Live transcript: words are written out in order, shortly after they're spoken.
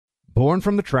Born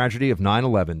from the tragedy of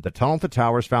 9/11, the Tunnel to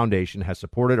Towers Foundation has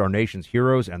supported our nation's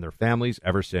heroes and their families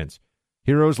ever since.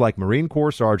 Heroes like Marine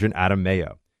Corps Sergeant Adam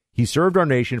Mayo. He served our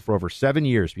nation for over 7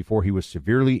 years before he was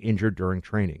severely injured during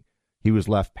training. He was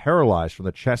left paralyzed from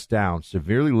the chest down,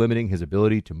 severely limiting his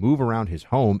ability to move around his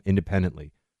home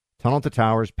independently. Tunnel to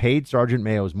Towers paid Sergeant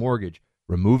Mayo's mortgage,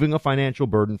 removing a financial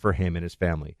burden for him and his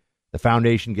family. The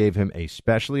foundation gave him a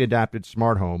specially adapted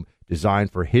smart home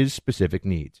designed for his specific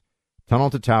needs.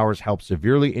 Tunnel to Towers helps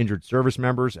severely injured service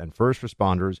members and first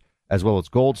responders, as well as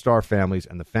Gold Star families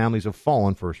and the families of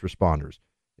fallen first responders.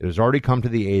 It has already come to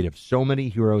the aid of so many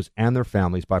heroes and their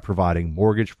families by providing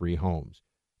mortgage-free homes.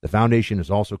 The foundation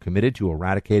is also committed to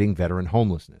eradicating veteran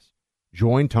homelessness.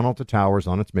 Join Tunnel to Towers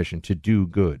on its mission to do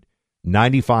good.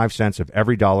 95 cents of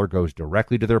every dollar goes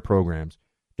directly to their programs.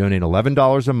 Donate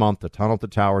 $11 a month to Tunnel to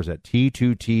Towers at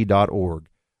T2T.org.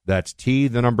 That's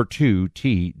T2T.org.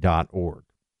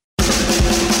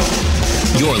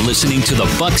 You're listening to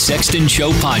the Buck Sexton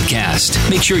Show podcast.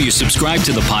 Make sure you subscribe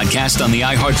to the podcast on the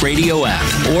iHeartRadio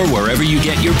app or wherever you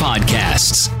get your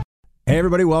podcasts. Hey,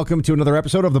 everybody. Welcome to another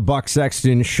episode of the Buck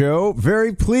Sexton Show.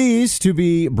 Very pleased to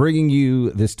be bringing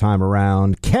you this time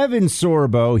around Kevin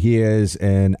Sorbo. He is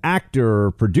an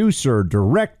actor, producer,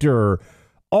 director,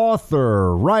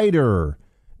 author, writer,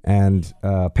 and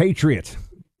patriot.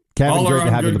 Kevin, all great to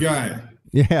have around you. Good guy.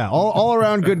 Yeah, all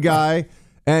around good guy.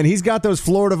 And he's got those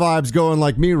Florida vibes going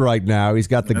like me right now. He's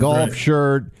got the golf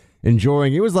shirt,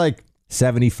 enjoying. It was like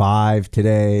 75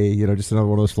 today, you know, just another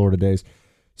one of those Florida days.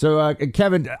 So,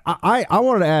 Kevin, I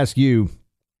wanted to ask you,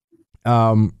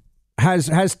 has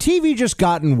TV just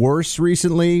gotten worse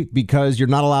recently because you're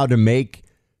not allowed to make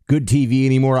good TV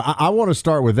anymore? I want to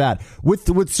start with that.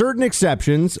 With certain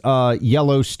exceptions,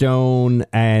 Yellowstone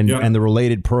and the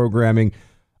related programming,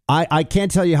 I can't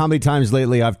tell you how many times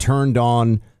lately I've turned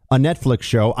on a Netflix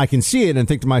show. I can see it and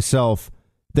think to myself,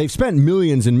 they've spent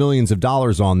millions and millions of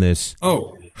dollars on this.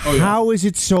 Oh yeah. How is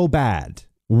it so bad?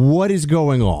 What is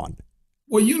going on?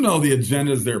 Well, you know the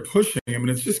agendas they're pushing. I mean,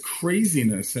 it's just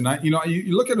craziness. And you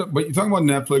look at it, but you talk about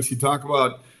Netflix, you talk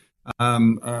about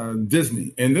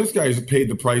Disney, and those guys paid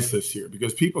the price this year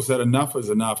because people said enough is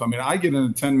enough. I mean, I get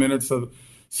into 10 minutes of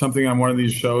something on one of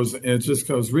these shows, and it just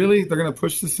goes, really? They're going to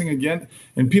push this thing again?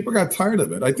 And people got tired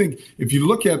of it. I think if you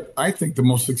look at, the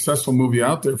most successful movie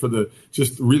out there for the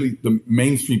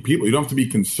mainstream people, you don't have to be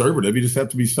conservative, you just have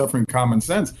to be suffering common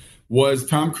sense, was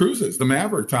Tom Cruise's, the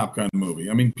Maverick Top Gun movie.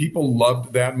 I mean, people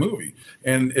loved that movie.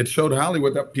 And it showed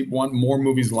Hollywood that people want more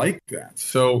movies like that.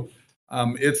 So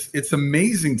it's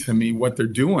amazing to me what they're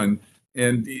doing.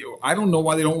 And I don't know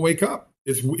why they don't wake up.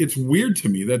 It's weird to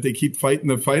me that they keep fighting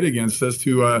the fight against us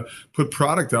to put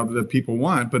product out that people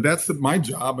want. But that's my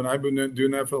job, and I've been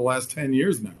doing that for the last 10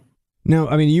 years now. No,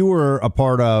 I mean, you were a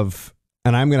part of,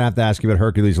 and I'm going to have to ask you about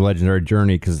Hercules' Legendary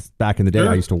Journey, because back in the day,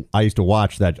 sure. I used to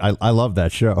watch that. I love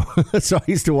that show. So I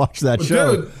used to watch that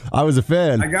show. Dude, I was a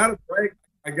fan.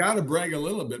 I got to brag a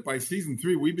little bit. By season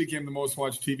 3, we became the most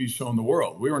watched TV show in the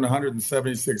world. We were in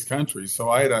 176 countries. So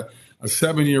I had a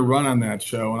 7-year run on that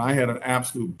show, and I had an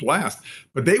absolute blast.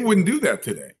 But they wouldn't do that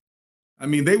today. I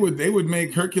mean, they would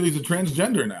make Hercules a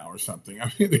transgender now or something.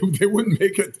 I mean, they wouldn't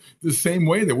make it the same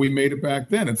way that we made it back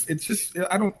then. It's just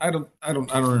I don't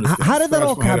understand. How did that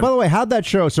all come? By the way, how'd that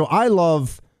show? So I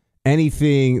love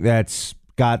anything that's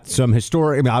got some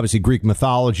historic. I mean, obviously Greek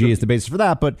mythology is the basis for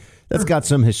that, but that's got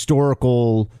some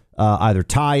historical either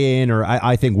tie-in or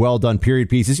I think well done period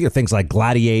pieces. You know, things like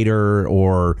Gladiator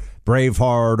or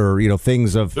Braveheart or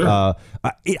things of. Sure.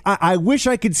 I wish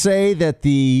I could say that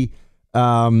the.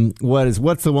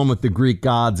 What's the one with the Greek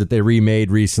gods that they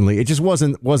remade recently? It just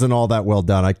wasn't all that well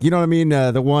done. You know what I mean?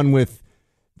 The one with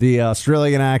the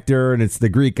Australian actor and it's the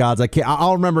Greek gods.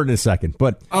 I'll remember it in a second.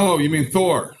 But you mean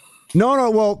Thor?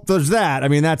 No. Well, there's that. I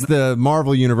mean, that's the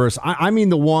Marvel universe. I mean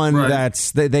the one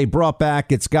that's they brought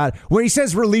back. It's got when he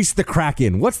says "Release the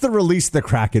Kraken." What's the "Release the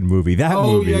Kraken" movie? That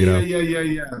movie. Yeah.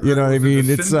 You know what I mean?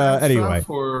 It's anyway.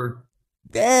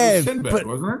 Sinbad,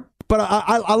 wasn't it? But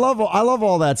I love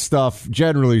all that stuff.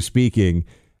 Generally speaking,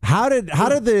 how did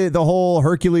the whole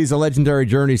Hercules: A Legendary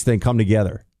Journeys thing come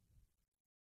together?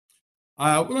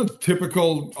 Well, a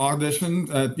typical audition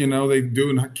that they do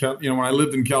in when I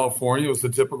lived in California, it was the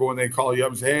typical when they call you up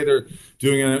and say, hey, they're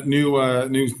doing a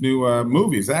new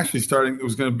movies. Actually, it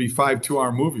was going to be 5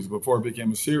 2-hour movies before it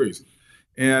became a series.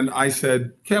 And I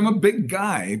said, okay, I'm a big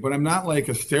guy, but I'm not like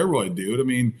a steroid dude. I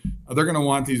mean, they're going to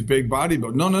want these big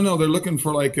bodybuilders. No. They're looking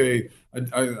for like a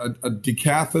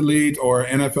decathlete or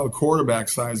NFL quarterback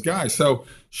size guy. So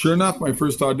sure enough, my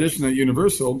first audition at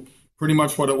Universal, pretty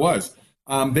much what it was.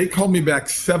 They called me back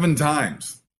 7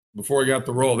 times. before I got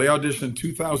the role. They auditioned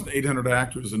 2,800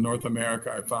 actors in North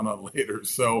America. I found out later.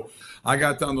 So I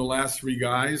got down the last three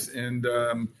guys, and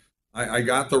I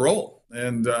got the role.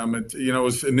 And it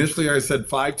was initially, I said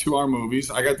 5 2-hour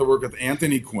movies. I got to work with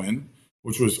Anthony Quinn,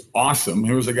 which was awesome.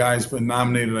 He was a guy who's been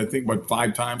nominated, I think,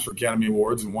 5 times for Academy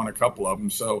Awards and won a couple of them.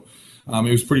 So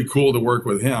it was pretty cool to work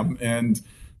with him. And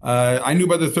I knew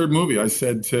by the third movie, I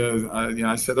said they're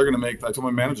going to make, I told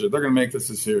my manager, they're going to make this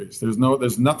a series. There's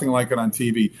nothing like it on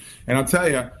TV. And I'll tell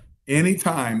you,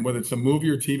 anytime, whether it's a movie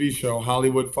or TV show,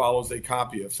 Hollywood follows a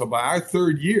copy of. So by our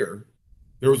third year,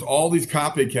 there was all these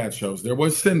copycat shows. There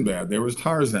was Sinbad, there was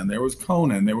Tarzan, there was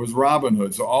Conan, there was Robin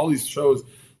Hood. So all these shows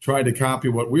tried to copy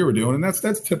what we were doing. And that's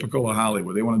typical of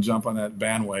Hollywood. They want to jump on that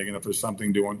bandwagon if there's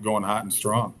something going hot and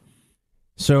strong.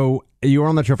 So you were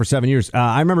on that show for 7 years.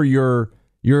 I remember your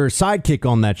sidekick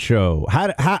on that show.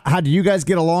 How did you guys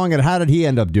get along, and how did he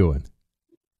end up doing?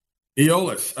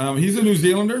 Eolus. He's a New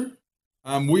Zealander.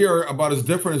 We are about as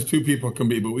different as two people can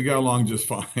be, but we got along just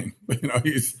fine.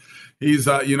 He's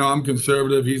I'm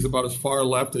conservative. He's about as far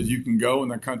left as you can go in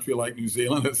a country like New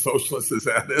Zealand, as socialist as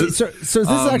that is. So this is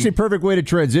actually a perfect way to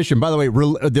transition. By the way,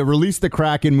 the Release the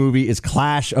Kraken movie is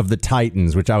Clash of the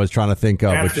Titans, which I was trying to think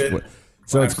of.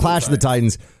 So it's Clash of the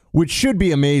Titans, which should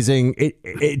be amazing.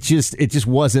 It just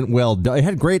wasn't well done. It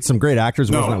had some great actors.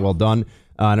 It wasn't that well done,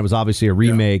 and it was obviously a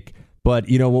remake. Yeah. But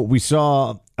what we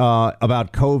saw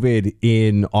about COVID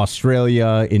in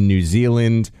Australia, in New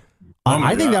Zealand,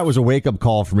 I think that was a wake up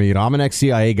call for me. I'm an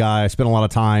ex-CIA guy. I spent a lot of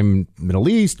time in the Middle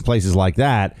East, places like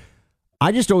that.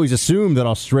 I just always assumed that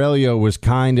Australia was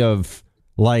kind of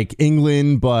like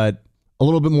England, but a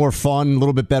little bit more fun, a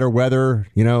little bit better weather,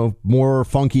 more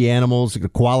funky animals,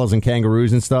 koalas and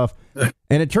kangaroos and stuff.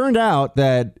 And it turned out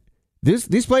that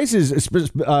these places,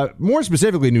 more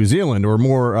specifically New Zealand, or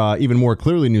even more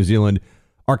clearly New Zealand,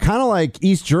 are kind of like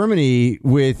East Germany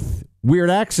with weird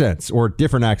accents, or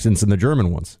different accents than the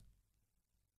German ones.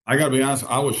 I got to be honest,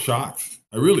 I was shocked.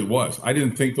 I really was. I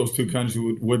didn't think those two countries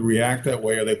would react that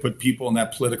way, or they put people in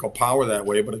that political power that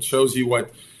way. But it shows you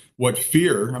what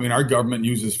fear. I mean, our government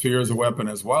uses fear as a weapon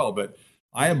as well. But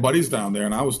I have buddies down there,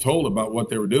 and I was told about what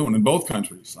they were doing in both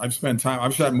countries. I've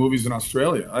shot movies in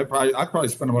Australia. I probably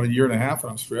spent about 1.5 years in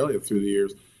Australia through the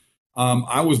years.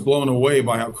 I was blown away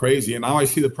by how crazy. And now I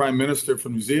see the Prime Minister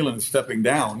from New Zealand stepping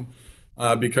down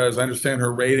because I understand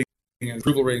her rating.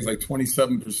 Approval rating is like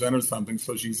 27% or something.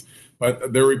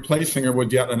 But they're replacing her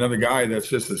with yet another guy that's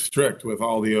just as strict with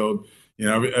all the old,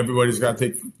 everybody's got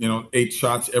to take, 8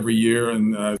 shots every year.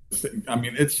 And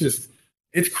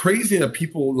it's crazy that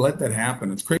people let that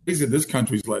happen. It's crazy that this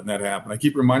country's letting that happen. I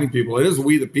keep reminding people it is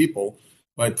we the people,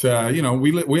 but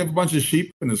we have a bunch of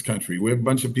sheep in this country. We have a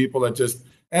bunch of people that just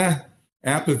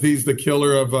apathy's the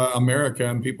killer of America,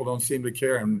 and people don't seem to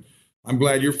care. And I'm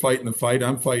glad you're fighting the fight.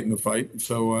 I'm fighting the fight.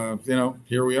 So,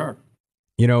 here we are.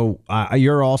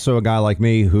 You're also a guy like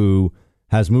me who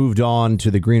has moved on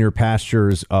to the greener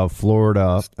pastures of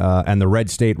Florida and the red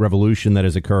state revolution that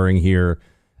is occurring here,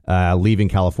 leaving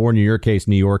California, in your case,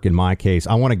 New York, in my case.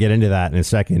 I want to get into that in a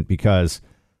second, because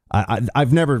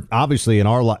I've never, obviously,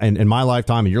 in my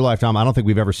lifetime, in your lifetime, I don't think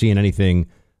we've ever seen anything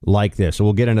like this. So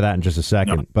we'll get into that in just a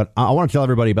second. No. But I want to tell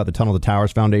everybody about the Tunnel to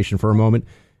Towers Foundation for a moment.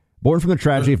 Born from the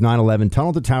tragedy of 9/11,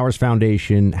 Tunnel to Towers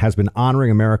Foundation has been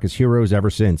honoring America's heroes ever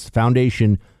since.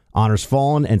 Foundation honors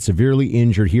fallen and severely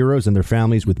injured heroes and their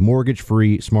families with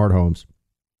mortgage-free smart homes.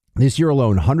 This year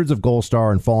alone, hundreds of Gold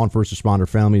Star and fallen first responder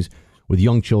families with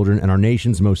young children and our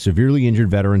nation's most severely injured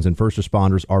veterans and first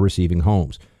responders are receiving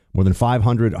homes. More than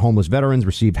 500 homeless veterans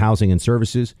received housing and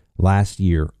services last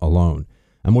year alone.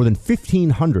 And more than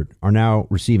 1,500 are now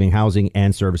receiving housing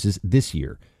and services this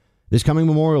year. This coming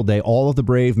Memorial Day, all of the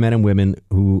brave men and women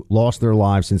who lost their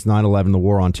lives since 9/11, the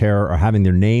war on terror, are having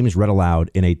their names read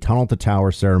aloud in a Tunnel to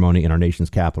Towers ceremony in our nation's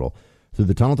capital. Through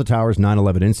the Tunnel to Towers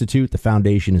 9/11 Institute, the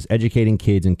foundation is educating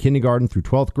kids in kindergarten through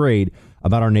 12th grade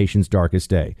about our nation's darkest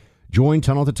day. Join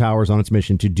Tunnel to Towers on its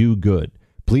mission to do good.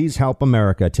 Please help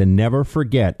America to never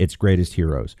forget its greatest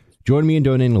heroes. Join me in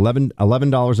donating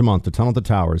 $11 a month to Tunnel to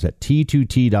Towers at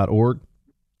t2t.org.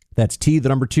 That's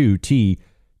T2T.org.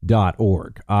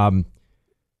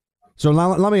 So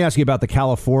now let me ask you about the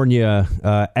California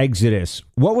exodus.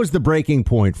 What was the breaking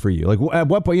point for you? Like, at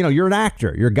what point, you're an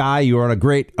actor, you're a guy, you're on a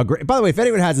great, by the way, if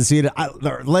anyone hasn't seen it,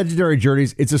 Legendary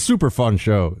Journeys, it's a super fun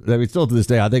show. I mean, still to this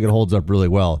day, I think it holds up really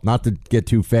well. Not to get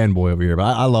too fanboy over here, but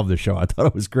I love the show. I thought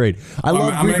it was great. I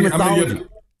love Greek mythology.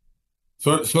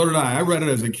 So did I. I read it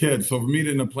as a kid. So for me to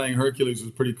end up playing Hercules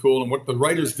was pretty cool. And what the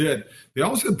writers did, they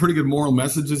also had pretty good moral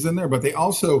messages in there, but they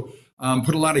also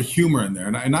put a lot of humor in there.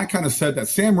 And I kind of said that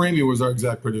Sam Raimi was our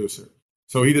exec producer.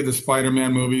 So he did the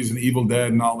Spider-Man movies and Evil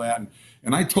Dead and all that.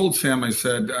 And I told Sam, I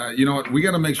said, you know what, we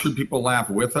got to make sure people laugh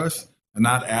with us and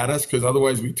not at us, because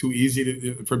otherwise it'd be too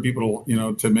easy for people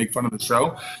to, to make fun of the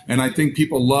show. And I think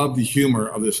people love the humor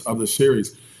of the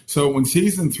series. So when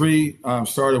season 3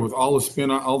 started with all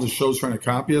the shows trying to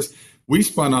copy us, we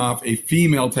spun off a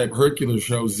female type Hercules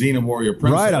show, Xena Warrior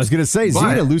Princess. Right, I was going to say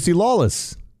Xena, Lucy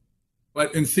Lawless.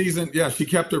 But in she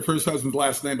kept her first husband's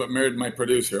last name, but married my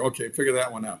producer. Okay, figure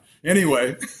that one out.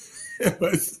 Anyway, it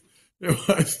was.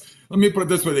 Let me put it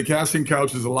this way: the casting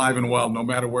couch is alive and well, no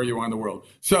matter where you are in the world.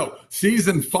 So,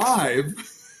 season 5.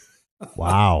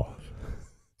 Wow.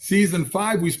 Season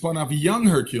 5, we spun off Young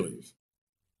Hercules,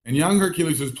 and Young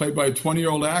Hercules was played by a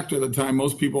 20-year-old actor at the time.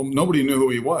 Nobody knew who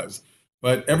he was,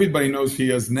 but everybody knows he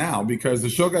is now because the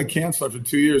show got canceled after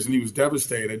 2 years, and he was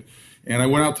devastated. And I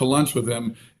went out to lunch with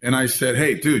him, and I said,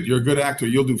 "Hey, dude, you're a good actor.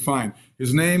 You'll do fine."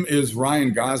 His name is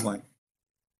Ryan Gosling.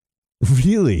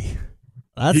 Really?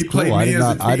 That's cool. I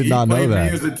did not know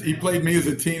that. He played me as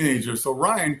a teenager. So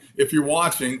Ryan, if you're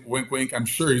watching, wink, wink, I'm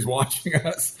sure he's watching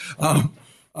us.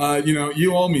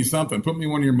 You owe me something. Put me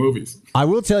in one of your movies. I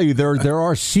will tell you, there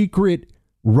are secret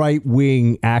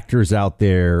right-wing actors out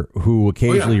there who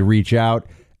occasionally reach out,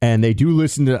 and they do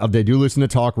listen to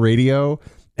talk radio.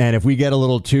 And if we get a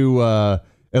little too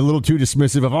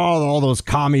dismissive of all those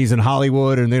commies in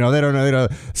Hollywood, and they don't know,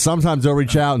 sometimes they'll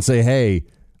reach out and say, "Hey,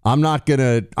 I'm not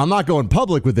going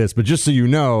public with this, but just so you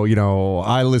know,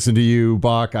 I listen to you,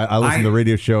 Buck. I listen to the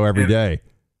radio show every day."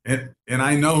 And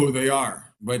I know who they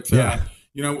are, but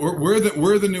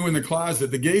we're the new in the closet.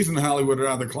 The gays in Hollywood are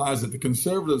out of the closet. The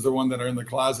conservatives are the one that are in the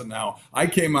closet now. I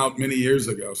came out many years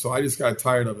ago, so I just got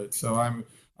tired of it. So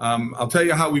I'll tell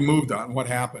you how we moved on, what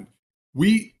happened.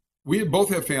 We both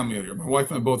have family out here. My wife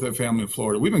and I both have family in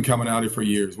Florida. We've been coming out here for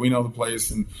years. We know the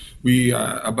place, and we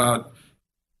about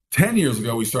 10 years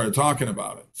ago, we started talking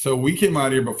about it. So we came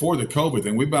out here before the COVID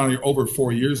thing. We've been out here over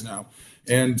 4 years now.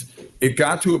 And it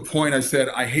got to a point I said,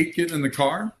 I hate getting in the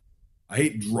car. I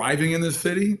hate driving in this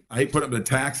city. I hate putting up the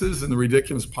taxes and the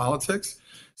ridiculous politics.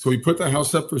 So we put the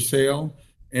house up for sale.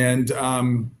 And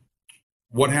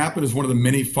what happened is one of the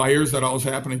many fires that always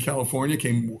happen in California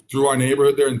came through our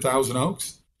neighborhood there in Thousand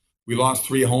Oaks. We lost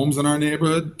 3 homes in our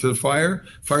neighborhood to the fire.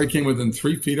 Fire came within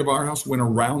 3 feet of our house, went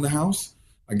around the house.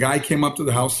 A guy came up to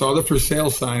the house, saw the for sale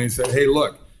sign, and said, "Hey,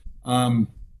 look, our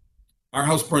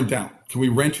house burnt down. Can we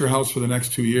rent your house for the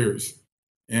next 2 years?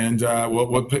 And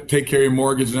we'll take care of your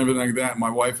mortgage and everything like that." And my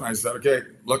wife and I said, "Okay,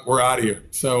 look, we're out of here."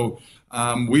 So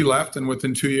we left, and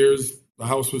within 2 years, the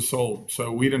house was sold.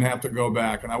 So we didn't have to go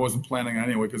back. And I wasn't planning on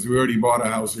anyway because we already bought a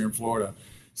house here in Florida.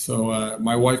 So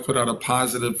my wife put out a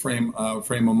positive frame of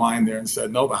mind there and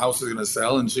said, "No, the house is going to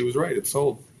sell." And she was right. It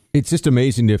sold. It's just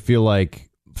amazing to feel like,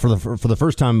 for the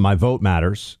first time, my vote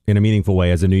matters in a meaningful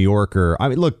way as a New Yorker. I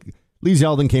mean, look, Lee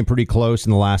Zeldin came pretty close in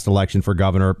the last election for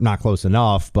governor. Not close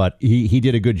enough, but he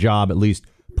did a good job at least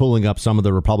pulling up some of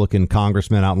the Republican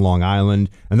congressmen out in Long Island,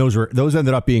 and those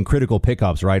ended up being critical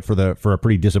pickups, right, for a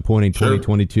pretty disappointing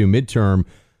 2022 midterm.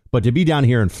 But to be down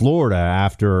here in Florida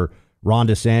after Ron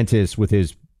DeSantis with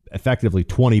his effectively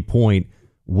 20-point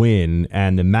win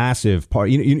and the massive part,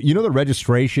 the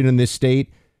registration in this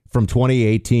state from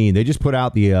 2018, they just put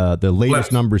out the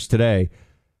latest numbers today.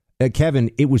 Kevin,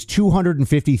 it was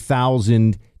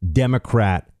 250,000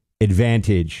 Democrat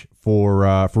advantage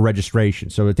for registration.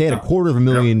 So they had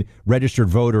 250,000 registered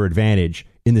voter advantage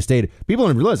in the state. People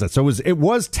don't realize that. So it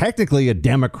was technically a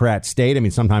Democrat state. I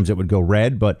mean, sometimes it would go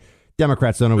red, but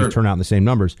Democrats don't always turn out in the same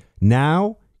numbers.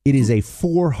 Now it is a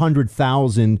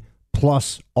 400,000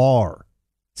 plus R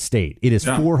state. It is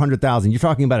 400,000. You're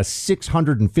talking about a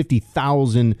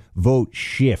 650,000 vote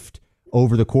shift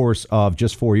over the course of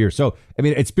just 4 years. So, I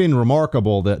mean, it's been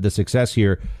remarkable, the success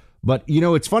here. But,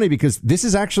 it's funny because this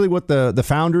is actually what the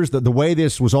founders, the way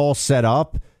this was all set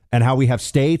up and how we have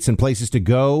states and places to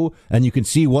go and you can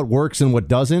see what works and what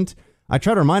doesn't. I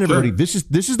try to remind everybody, this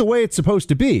is the way it's supposed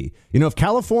to be. If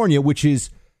California, which is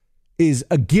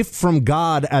a gift from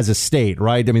God as a state,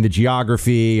 right? I mean, the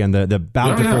geography and the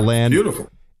bountiful land. Beautiful.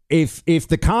 If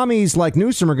the commies like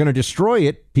Newsom are going to destroy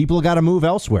it, people got to move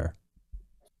elsewhere.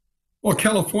 Well,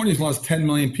 California's lost 5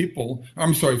 million people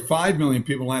in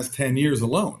the last 10 years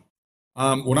alone.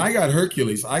 When I got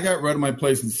Hercules, I got rid of my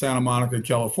place in Santa Monica,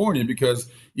 California, because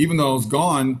even though I was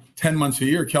gone 10 months a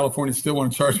year, California still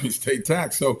wanted to charge me state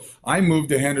tax. So I moved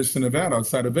to Henderson, Nevada,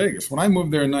 outside of Vegas. When I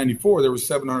moved there in 94, there were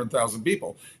 700,000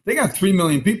 people. They got 3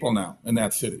 million people now in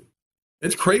that city.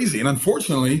 It's crazy. And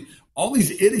unfortunately, all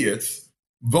these idiots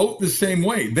vote the same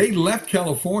way. They left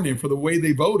California for the way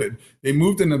they voted. They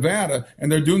moved to Nevada,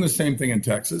 and they're doing the same thing in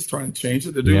Texas, trying to change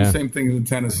it. They're doing the same thing in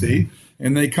Tennessee,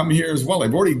 and they come here as well.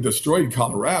 They've already destroyed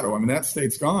Colorado. I mean, that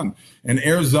state's gone. And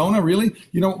Arizona, really?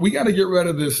 We got to get rid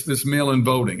of this mail-in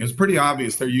voting. It's pretty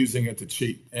obvious they're using it to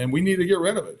cheat, and we need to get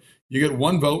rid of it. You get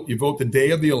one vote. You vote the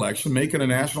day of the election. Make it a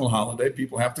national holiday.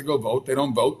 People have to go vote. They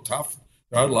don't vote. Tough.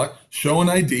 Hard luck. Show an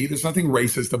ID. There's nothing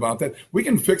racist about that. We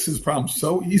can fix this problem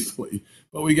so easily.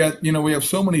 But we have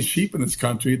so many sheep in this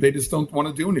country. They just don't want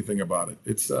to do anything about it.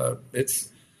 It's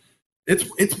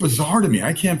bizarre to me.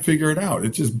 I can't figure it out. It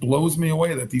just blows me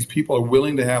away that these people are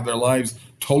willing to have their lives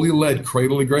totally led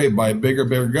cradle to grave by a bigger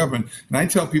government. And I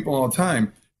tell people all the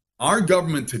time, our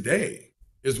government today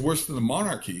is worse than the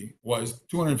monarchy was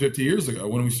 250 years ago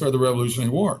when we started the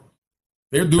Revolutionary War.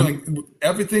 They're doing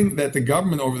everything that the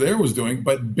government over there was doing,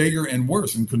 but bigger and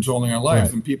worse in controlling our lives.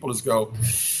 Right. And people just go,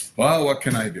 well, what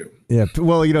can I do? Yeah.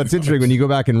 Well, it's interesting when you go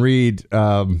back and read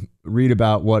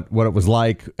about what it was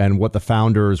like and what the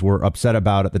founders were upset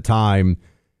about at the time.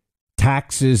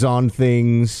 Taxes on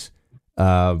things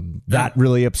that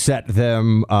really upset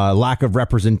them, lack of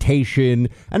representation,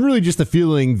 and really just the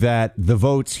feeling that the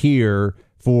votes here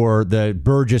for the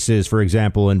Burgesses, for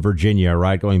example, in Virginia,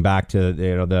 right, going back to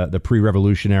the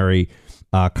pre-revolutionary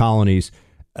colonies,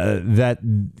 with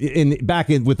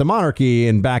the monarchy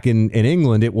and back in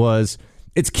England,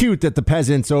 it's cute that the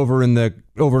peasants over in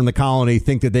the colony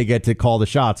think that they get to call the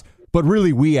shots, but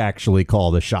really we actually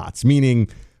call the shots, meaning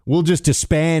we'll just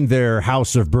disband their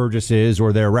House of Burgesses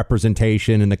or their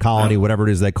representation in the colony, whatever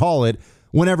it is they call it,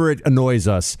 whenever it annoys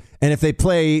us. And if they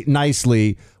play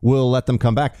nicely, we'll let them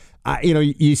come back.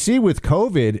 You see with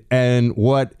COVID and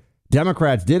what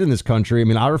Democrats did in this country. I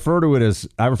mean, I refer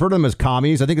to them as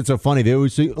commies. I think it's so funny. They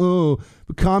always say, "Oh,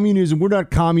 but communism. We're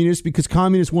not communists because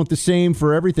communists want the same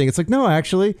for everything." It's like, no,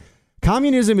 actually,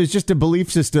 communism is just a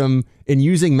belief system in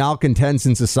using malcontents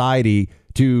in society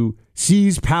to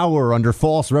seize power under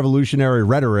false revolutionary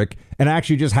rhetoric and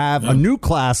actually just have a new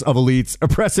class of elites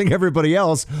oppressing everybody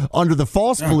else under the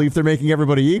false belief they're making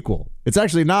everybody equal. It's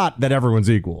actually not that everyone's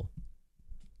equal.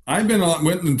 I've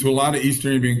went into a lot of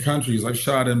Eastern European countries. I've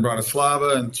shot in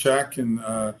Bratislava and Czech and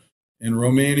in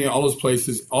Romania, all those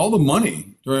places. All the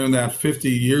money during that 50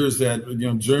 years that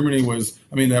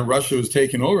that Russia was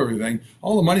taking over everything.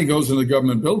 All the money goes into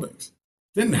government buildings.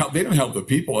 They don't help the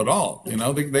people at all.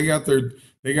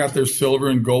 They got their silver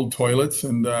and gold toilets,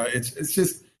 and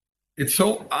it's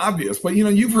so obvious. But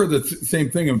you've heard the same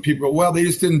thing, and people go, "Well, they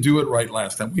just didn't do it right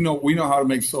last time." We know how to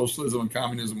make socialism and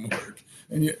communism work.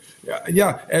 And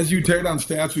as you tear down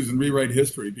statues and rewrite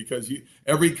history, because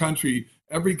every country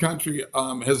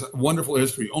has wonderful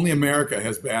history. Only America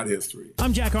has bad history.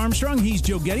 I'm Jack Armstrong. He's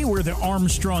Joe Getty. We're the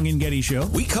Armstrong and Getty Show.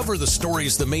 We cover the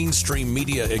stories the mainstream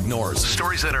media ignores. The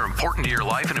stories that are important to your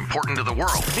life and important to the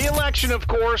world. The election, of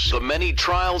course. The many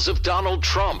trials of Donald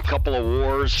Trump. Couple of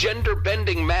wars.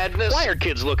 Gender-bending madness. Why are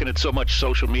kids looking at so much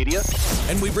social media?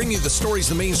 And we bring you the stories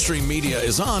the mainstream media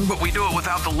is on, but we do it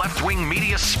without the left-wing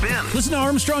media spin. Listen to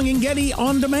Armstrong and Getty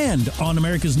on demand on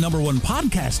America's #1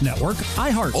 podcast network,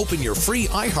 iHeart. Open your free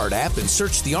iHeart app and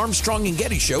search the Armstrong and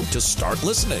Getty Show to start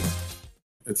listening.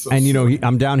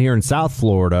 I'm down here in South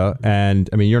Florida, and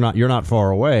I mean you're not far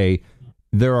away.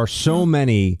 There are so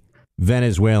many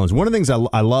Venezuelans. One of the things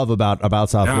I love about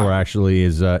South Florida actually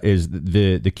is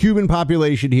the Cuban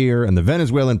population here and the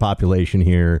Venezuelan population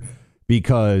here,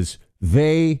 because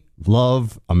they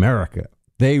love America.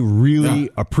 They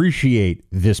really appreciate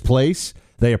this place.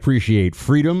 They appreciate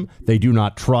freedom. They do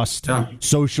not trust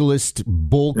socialist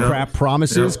bullcrap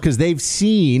promises because they've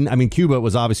seen. I mean, Cuba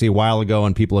was obviously a while ago,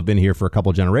 and people have been here for a couple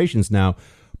of generations now.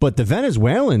 But the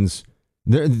Venezuelans,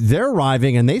 they're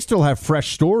arriving, and they still have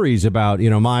fresh stories about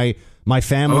my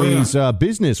family's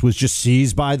business was just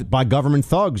seized by government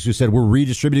thugs who said we're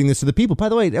redistributing this to the people. By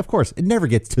the way, of course, it never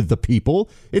gets to the people.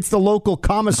 It's the local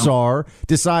commissar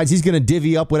decides he's going to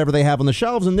divvy up whatever they have on the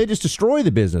shelves, and they just destroy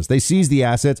the business. They seize the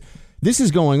assets. This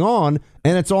is going on,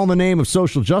 and it's all in the name of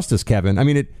social justice, Kevin. I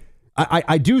mean,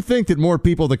 I do think that more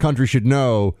people in the country should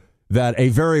know that a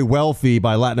very wealthy,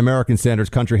 by Latin American standards,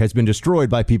 country has been destroyed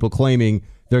by people claiming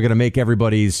they're going to make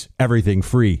everything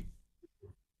free.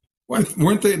 Well,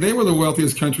 weren't they? They were the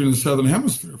wealthiest country in the Southern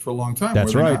Hemisphere for a long time.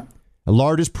 That's right. The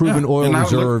largest proven oil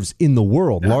reserves in the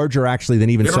world, larger actually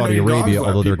than even Saudi Arabia,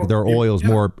 although their oil is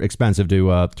more expensive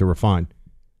to refine.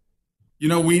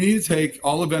 We need to take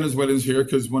all the Venezuelans here,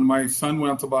 because when my son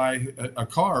went out to buy a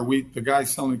car, the guy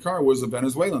selling the car was a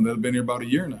Venezuelan that had been here about a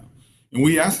year now. And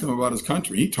we asked him about his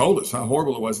country. He told us how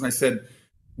horrible it was. And I said,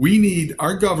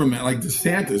 our government, like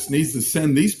DeSantis, needs to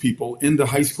send these people into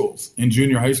high schools, in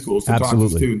junior high schools, to talk to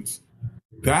students.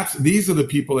 These are the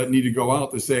people that need to go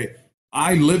out to say,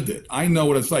 I lived it. I know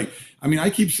what it's like. I mean, I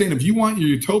keep saying, if you want your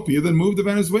utopia, then move to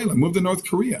Venezuela, move to North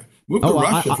Korea, move to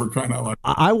Russia for crying out loud.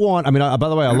 By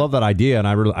the way, I love that idea, and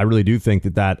I really do think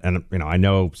that, and I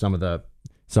know some of the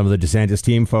DeSantis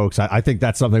team folks. I think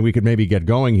that's something we could maybe get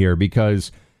going here,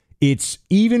 because it's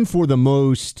even for the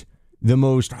most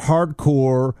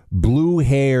hardcore,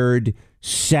 blue-haired,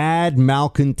 sad,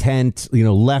 malcontent,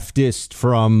 leftist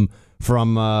from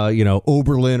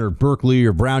Oberlin or Berkeley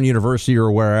or Brown University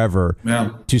or wherever,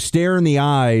 to stare in the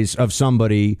eyes of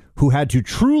somebody who had to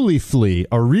truly flee,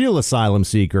 a real asylum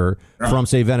seeker from,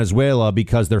 say, Venezuela,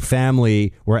 because their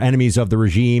family were enemies of the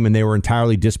regime and they were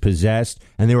entirely dispossessed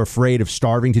and they were afraid of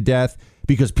starving to death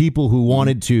because people who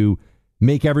wanted to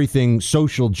make everything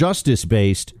social justice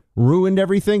based ruined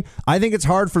everything. I think it's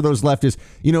hard for those leftists.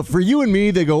 For you and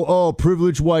me, they go, oh,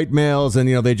 privileged white males, and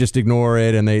they just ignore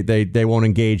it and they won't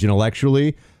engage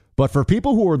intellectually. But for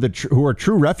people who are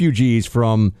true refugees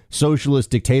from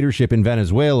socialist dictatorship in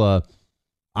Venezuela,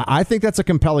 I think that's a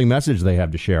compelling message they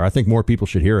have to share. I think more people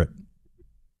should hear it.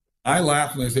 I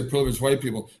laugh when they say privileged white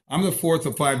people. I'm the fourth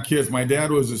of 5 kids. My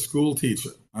dad was a school teacher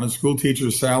on a school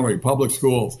teacher's salary, public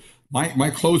schools. My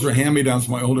clothes are hand-me-downs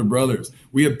from my older brothers.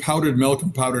 We had powdered milk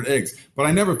and powdered eggs, but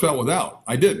I never felt without.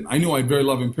 I didn't. I knew I had very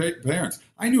loving parents.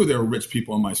 I knew there were rich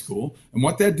people in my school, and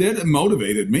what that did, it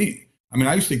motivated me. I mean,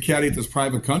 I used to caddy at this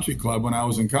private country club when I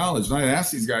was in college, and I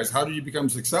asked these guys, how did you become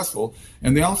successful?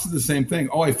 And they all said the same thing.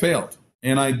 Oh, I failed.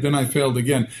 And then I failed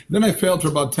again. Then I failed for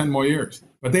about 10 more years.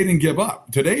 But they didn't give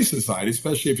up. Today's society,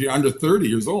 especially if you're under 30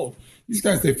 years old, these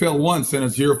guys, they fail once and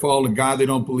it's your fault. And God, they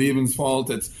don't believe in's fault.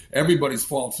 It's everybody's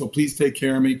fault. So please take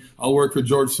care of me. I'll work for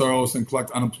George Soros and collect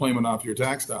unemployment off your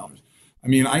tax dollars. I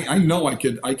mean, I know I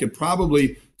could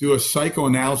probably do a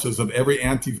psychoanalysis of every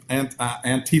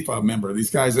Antifa member, these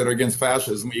guys that are against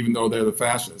fascism, even though they're the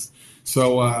fascists.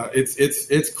 So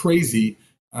it's crazy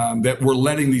that we're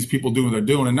letting these people do what they're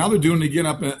doing. And now they're doing it again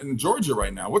up in Georgia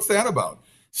right now. What's that about?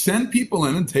 Send people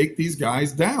in and take these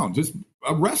guys down. Just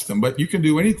arrest them. But you can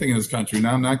do anything in this country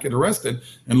now and not get arrested.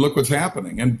 And look what's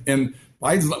happening. And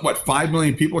Biden's let, 5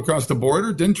 million people across the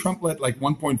border? Didn't Trump let like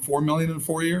 1.4 million in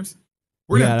 4 years?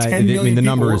 We're at 10 million the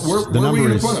number people.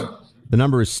 The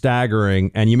number is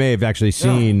staggering. And you may have actually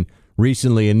seen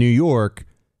recently in New York,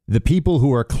 the people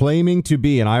who are claiming to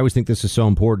be, and I always think this is so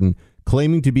important,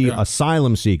 claiming to be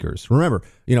asylum seekers. Remember,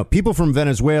 people from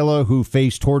Venezuela who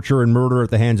face torture and murder at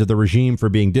the hands of the regime for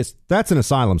being that's an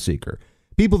asylum seeker.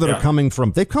 People that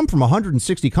are they've come from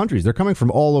 160 countries. They're coming from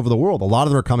all over the world. A lot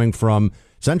of them are coming from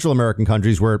Central American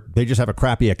countries where they just have a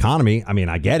crappy economy. I mean,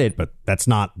 I get it, but that's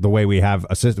not the way we have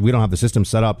a system. We don't have the system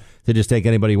set up to just take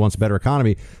anybody who wants a better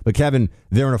economy. But Kevin,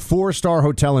 they're in a 4-star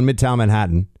hotel in Midtown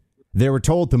Manhattan. They were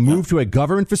told to move to a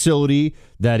government facility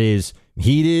that is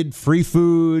heated, free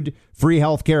food, free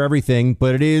health care, everything.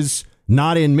 But it is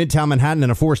not in Midtown Manhattan in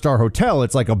a 4-star hotel.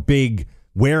 It's like a big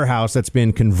warehouse that's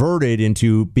been converted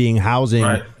into being housing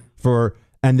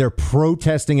and they're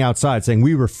protesting outside saying,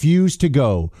 we refuse to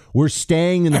go. We're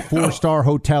staying in the 4-star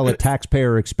hotel at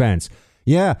taxpayer expense.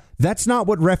 Yeah, that's not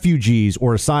what refugees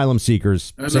or asylum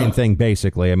seekers, same thing,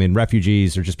 basically. I mean,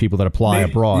 refugees are just people that apply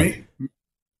abroad.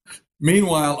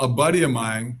 Meanwhile, a buddy of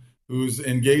mine who's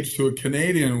engaged to a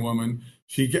Canadian woman,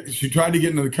 she tried to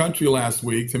get into the country last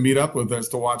week to meet up with us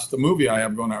to watch the movie I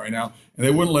have going out right now, and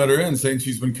they wouldn't let her in, saying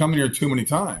she's been coming here too many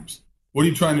times. What are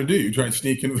you trying to do? You're trying to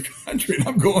sneak into the country? And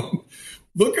I'm going,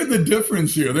 look at the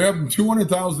difference here. They're having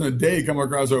 200,000 a day come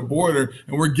across our border,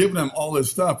 and we're giving them all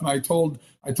this stuff. And I told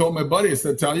my buddy, I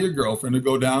said, tell your girlfriend to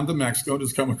go down to Mexico,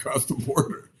 just come across the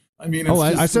border. I mean,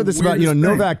 I said this about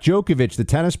Novak Djokovic, the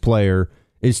tennis player,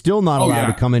 is still not allowed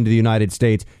to come into the United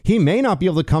States. He may not be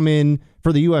able to come in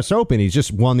for the U.S. Open. He's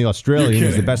just won the Australian.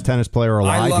 He's the best tennis player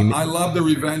alive. I love the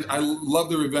revenge. I love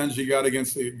the revenge he got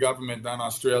against the government down in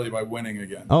Australia by winning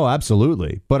again. Oh,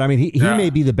 absolutely. But I mean, he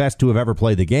may be the best to have ever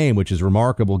played the game, which is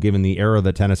remarkable given the era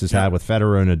that tennis has had with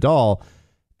Federer and Nadal.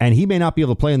 And he may not be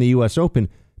able to play in the U.S. Open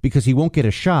because he won't get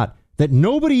a shot that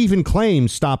nobody even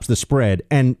claims stops the spread.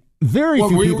 And very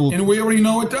few people. And we already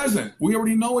know it doesn't. Look at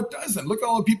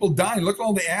all the people dying. Look at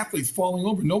all the athletes falling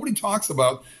over. Nobody talks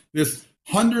about this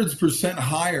hundreds %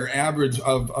 higher average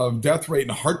of death rate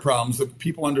and heart problems of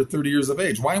people under 30 years of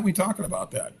age. Why aren't we talking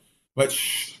about that? But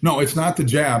no, it's not the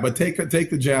jab. But take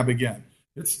the jab again.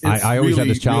 I always have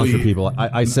this challenge for people.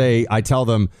 I tell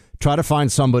them, try to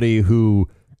find somebody who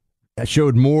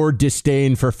showed more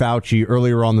disdain for Fauci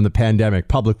earlier on in the pandemic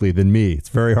publicly than me. It's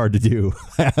very hard to do.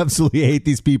 I absolutely hate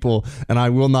these people, and I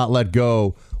will not let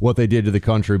go what they did to the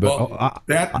country. But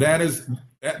that's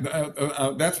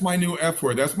my new F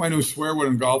word. That's my new swear word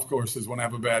in golf courses when I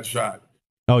have a bad shot.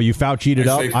 Oh, you Fauci'd it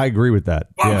up? I agree with that.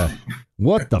 Fauci. Yeah.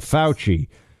 What the Fauci?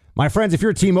 My friends, if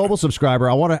you're a T-Mobile subscriber,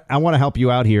 I want to help you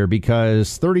out here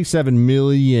because 37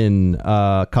 million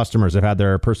customers have had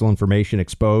their personal information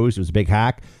exposed. It was a big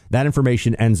hack. That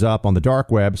information ends up on the dark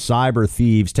web. Cyber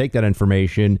thieves take that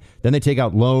information. Then they take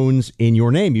out loans in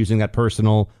your name using that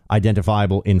personal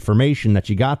identifiable information that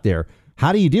you got there.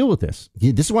 How do you deal with this?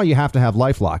 This is why you have to have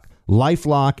LifeLock.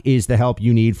 LifeLock is the help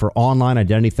you need for online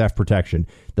identity theft protection.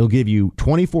 They'll give you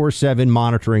 24/7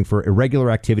 monitoring for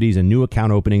irregular activities and new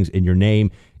account openings in your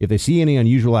name. If they see any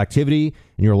unusual activity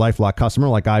and you're a LifeLock customer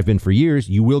like I've been for years,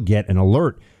 you will get an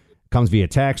alert. It comes via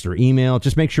text or email.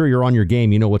 Just make sure you're on your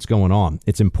game. You know what's going on.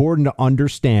 It's important to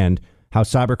understand how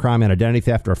cybercrime and identity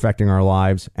theft are affecting our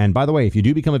lives. And by the way, if you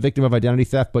do become a victim of identity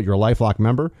theft, but you're a LifeLock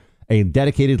member, a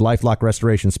dedicated LifeLock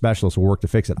restoration specialist will work to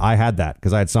fix it. I had that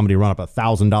because I had somebody run up a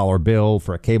 $1,000 bill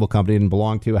for a cable company I didn't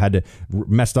belong to. I had to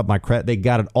messed up my credit. They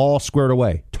got it all squared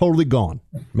away, totally gone,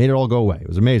 made it all go away. It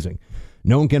was amazing.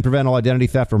 No one can prevent all identity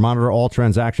theft or monitor all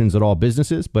transactions at all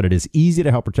businesses, but it is easy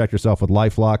to help protect yourself with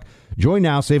LifeLock. Join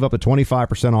now, save up to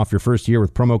 25% off your first year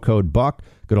with promo code BUCK.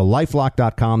 Go to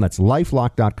lifelock.com. That's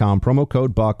lifelock.com, promo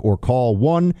code BUCK, or call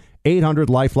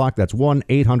 1-800-LifeLock. That's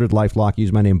 1-800-LifeLock.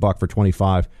 Use my name, Buck, for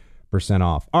 25%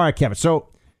 off. All right, Kevin. So,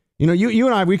 you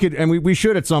and I, we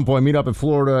should at some point meet up in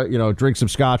Florida, drink some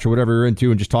scotch or whatever you're into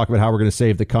and just talk about how we're going to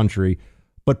save the country.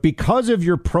 But because of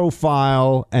your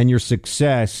profile and your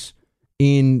success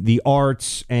in the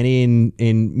arts and in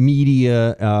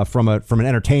media from an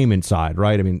entertainment side,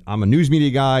 right? I mean, I'm a news media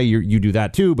guy. You do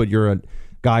that too, but you're a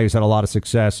guy who's had a lot of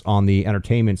success on the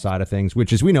entertainment side of things,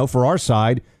 which, as we know, for our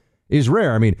side, is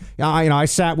rare. I mean, I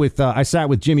sat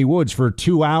with Jimmy Woods for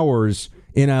 2 hours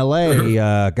in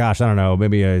L.A. Gosh, I don't know,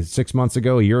 maybe 6 months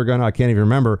ago, a year ago. No, I can't even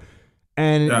remember.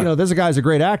 And, this guy's a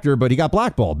great actor, but he got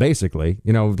blackballed, basically.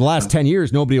 The last 10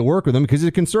 years, nobody will work with him because he's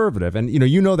a conservative. And,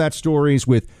 you know that stories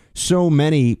with so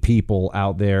many people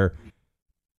out there.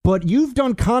 But you've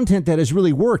done content that has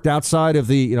really worked outside of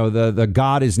the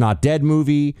God Is Not Dead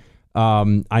movie.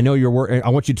 I know your work. I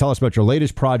want you to tell us about your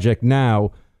latest project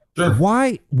now. Sure.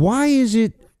 Why is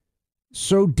it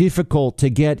so difficult to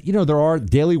get, there are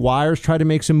Daily Wires try to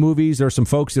make some movies. There are some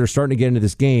folks that are starting to get into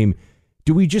this game.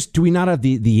 Do we not have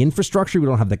the infrastructure? We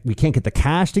can't get the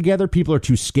cash together. People are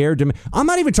too scared to. I'm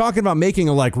not even talking about making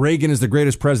a Reagan is the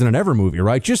greatest president ever movie,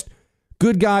 right? Just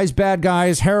good guys, bad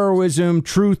guys, heroism,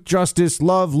 truth, justice,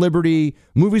 love, liberty,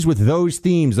 movies with those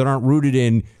themes that aren't rooted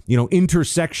in,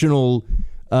 intersectional,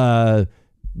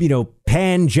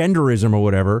 pan-genderism or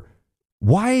whatever.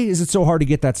 Why is it so hard to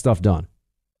get that stuff done?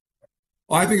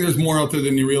 Well, I think there's more out there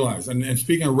than you realize. And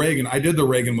speaking of Reagan, I did the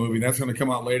Reagan movie. That's going to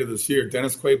come out later this year.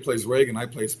 Dennis Quaid plays Reagan. I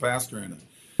play his pastor in it.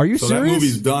 Are you serious? That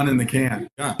movie's done in the can.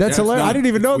 Yeah, that's hilarious. I didn't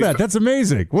even know that. That's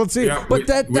amazing. Well, see, yeah, but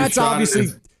that's obviously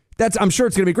I'm sure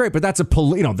it's going to be great. But that's a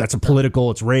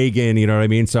political. It's Reagan. You know what I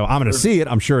mean? So I'm going to see it.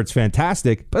 I'm sure it's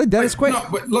fantastic. But Dennis Quaid. No,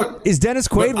 but look, is Dennis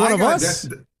Quaid one of us?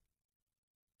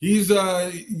 He's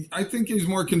I think he's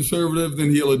more conservative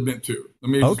than he'll admit to.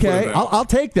 Okay, I'll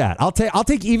take that. I'll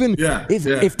take even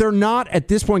if they're not at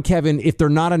this point, Kevin, if they're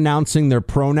not announcing their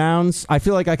pronouns, I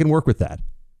feel like I can work with that.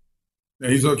 Yeah,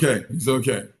 he's okay.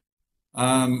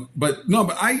 But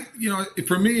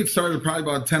for me, it started probably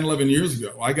about 10, 11 years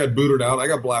ago. I got booted out. I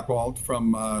got blackballed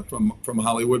from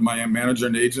Hollywood. My manager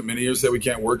and agent many years said we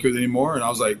can't work with you anymore. And I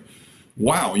was like,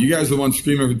 wow, you guys are the ones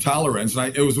screaming for tolerance.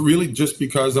 And it was really just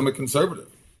because I'm a conservative.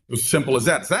 It was simple as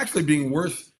that. It's actually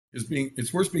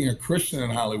it's worse being a Christian in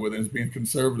Hollywood than being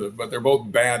conservative, but they're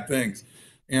both bad things.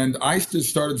 And I just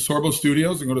started Sorbo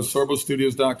Studios and go to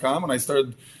sorbostudios.com.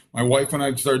 And my wife and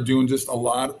I started doing just a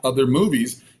lot of other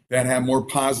movies that have more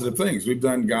positive things. We've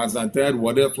done God's Not Dead,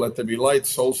 What If, Let There Be Light,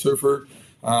 Soul Surfer,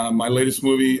 my latest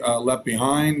movie, Left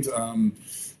Behind,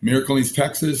 Miracle in East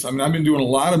Texas. I mean, I've been doing a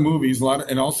lot of movies,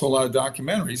 and also a lot of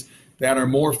documentaries that are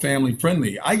more family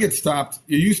friendly. I get stopped.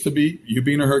 It used to be, you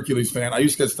being a Hercules fan, I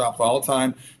used to get stopped all the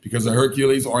time because of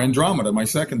Hercules or Andromeda, my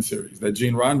second series that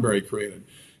Gene Roddenberry created.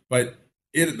 But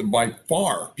by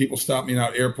far, people stop me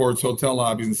out airports, hotel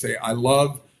lobbies and say, I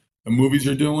love the movies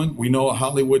you're doing. We know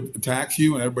Hollywood attacks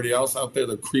you and everybody else out there,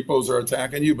 the creepos are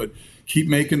attacking you, but keep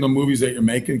making the movies that you're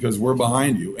making because we're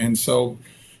behind you. And so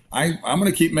I'm going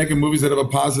to keep making movies that have a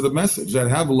positive message, that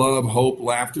have love, hope,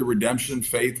 laughter, redemption,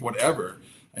 faith, whatever.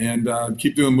 And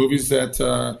keep doing movies that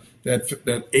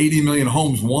 80 million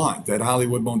homes want, that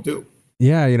Hollywood won't do.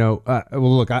 Yeah,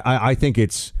 well, look, I think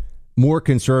it's more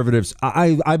conservatives.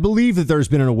 I believe that there's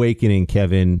been an awakening,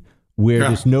 Kevin, where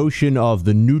this notion of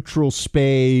the neutral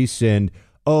space and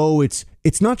oh, it's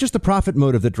not just the profit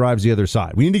motive that drives the other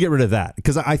side. We need to get rid of that,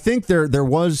 because I think there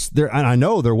was, and I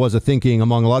know there was a thinking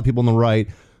among a lot of people on the right,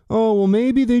 oh, well,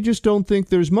 maybe they just don't think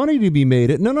there's money to be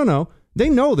made. No. They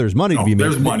know there's money to be made.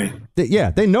 There's money.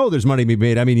 They know there's money to be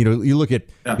made. I mean, you look at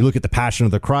The Passion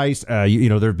of the Christ. There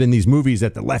have been these movies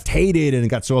that the left hated and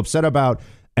got so upset about,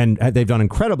 and they've done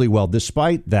incredibly well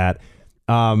despite that.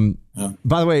 By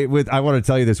the way, I want to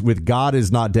tell you this: with God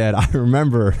Is Not Dead, I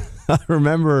remember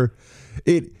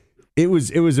it. It was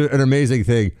an amazing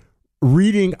thing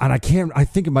reading, and I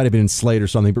think it might have been in Slate or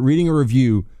something, but reading a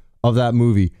review of that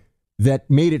movie that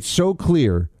made it so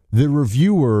clear. The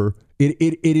reviewer.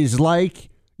 It is like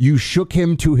you shook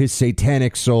him to his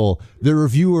satanic soul. The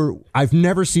reviewer, I've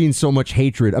never seen so much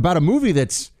hatred about a movie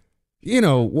that's,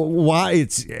 why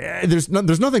it's there's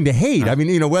nothing to hate. I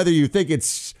mean, whether you think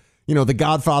it's, The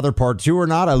Godfather Part 2 or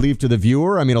not, I leave to the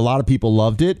viewer. I mean, a lot of people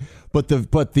loved it, but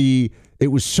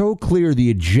it was so clear the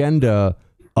agenda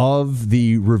of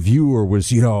the reviewer was,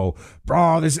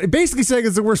 this basically saying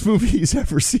it's the worst movie he's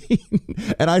ever seen.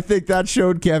 And I think that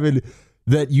showed, Kevin,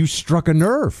 that you struck a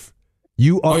nerve.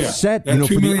 You upset, for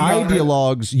the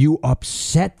ideologues, you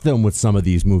upset them with some of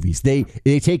these movies. They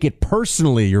take it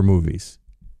personally, your movies.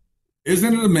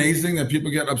 Isn't it amazing that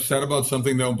people get upset about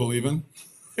something they don't believe in?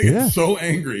 They get so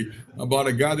angry about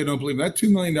a God they don't believe in. That $2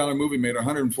 million movie made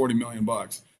 $140 million.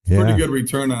 It's pretty good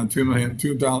return on a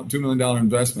 $2 million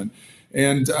investment.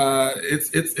 And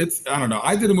it's I don't know.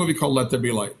 I did a movie called Let There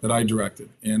Be Light that I directed,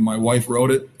 and my wife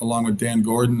wrote it along with Dan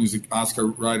Gordon, who's an Oscar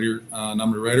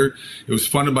nominated writer. It was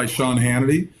funded by Sean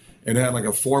Hannity. It had like a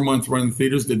 4-month run in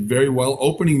theaters. Did very well.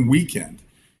 Opening weekend.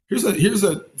 Here's a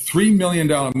 $3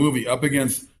 million movie up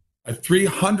against a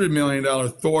 $300 million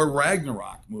Thor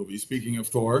Ragnarok movie. Speaking of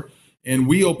Thor, and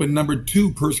we opened number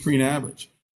 2 per screen average.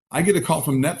 I get a call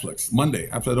from Netflix Monday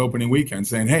after that opening weekend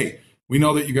saying, "Hey, we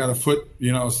know that you got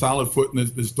a solid foot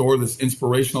in this door, this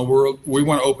inspirational world. We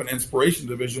want to open an inspiration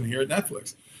division here at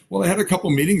Netflix." Well, I had a couple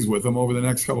meetings with them over the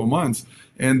next couple of months,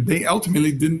 and they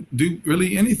ultimately didn't do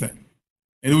really anything.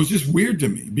 And it was just weird to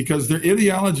me because their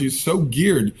ideology is so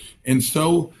geared and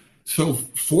so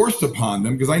forced upon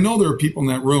them, because I know there are people in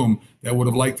that room that would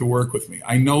have liked to work with me.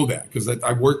 I know that because there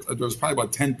was probably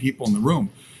about 10 people in the room.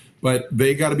 But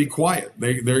they got to be quiet.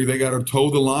 They got to toe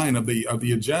the line of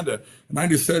the agenda. And I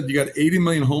just said, you got 80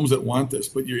 million homes that want this,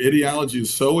 but your ideology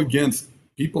is so against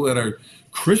people that are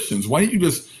Christians. Why don't you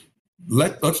just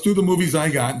let's do the movies I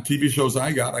got and TV shows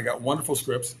I got. I got wonderful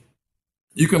scripts.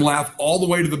 You can laugh all the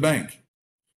way to the bank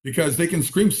because they can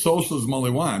scream socialism all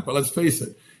they want. But let's face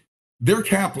it, they're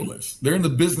capitalists. They're in the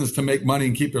business to make money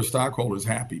and keep their stockholders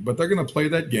happy. But they're going to play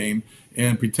that game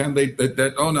and pretend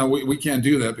that oh no, we can't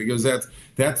do that because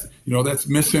that's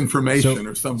misinformation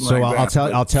or something like that.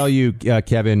 So I'll tell you,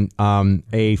 Kevin,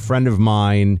 a friend of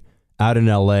mine out in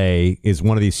L.A. is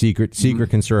one of these secret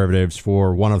conservatives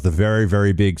for one of the very,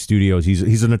 very big studios.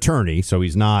 He's an attorney, so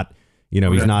he's not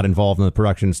he's not involved in the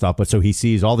production and stuff. But so he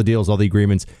sees all the deals, all the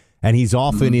agreements. And he's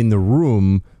often in the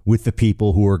room with the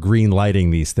people who are green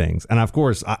lighting these things. And of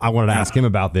course, I wanted to ask him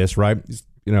about this, right?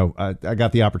 I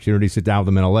got the opportunity to sit down with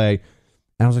him in LA. And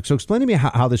I was like, so explain to me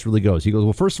how this really goes. He goes,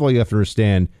 well, first of all, you have to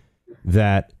understand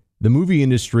that the movie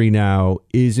industry now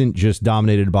isn't just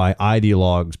dominated by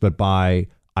ideologues, but by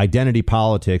identity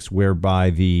politics, whereby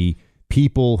the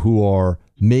people who are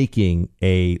making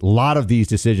a lot of these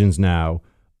decisions now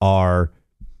are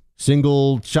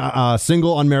single,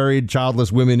 unmarried,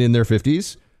 childless women in their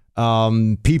 50s,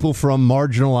 people from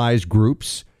marginalized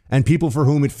groups, and people for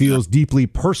whom it feels deeply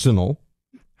personal.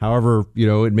 However,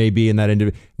 it may be in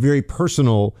that very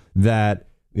personal that,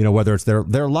 whether it's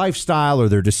their lifestyle or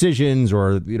their decisions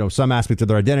or, some aspect of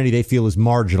their identity they feel is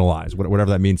marginalized,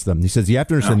 whatever that means to them. He says you have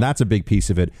to understand that's a big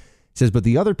piece of it. He says, but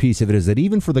the other piece of it is that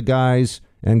even for the guys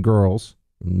and girls,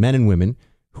 men and women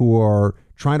who are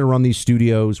trying to run these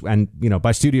studios, and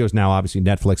by studios now obviously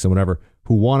Netflix and whatever,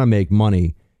 who want to make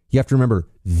money, you have to remember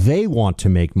they want to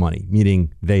make money,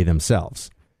 meaning they themselves.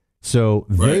 So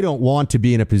they don't want to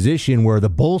be in a position where the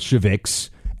Bolsheviks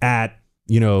at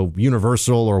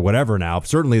Universal or whatever, now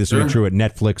certainly this is true at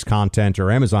Netflix content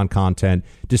or Amazon content,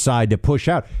 decide to push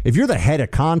out. If you're the head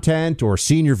of content or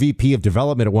senior VP of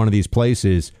development at one of these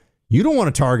places, you don't want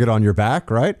a target on your back,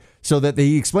 right? So that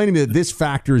he explained to me that this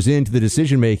factors into the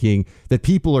decision making, that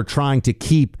people are trying to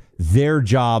keep their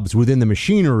jobs within the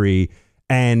machinery,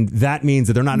 and that means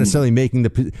that they're not necessarily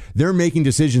they're making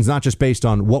decisions not just based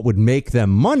on what would make them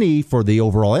money for the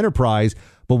overall enterprise,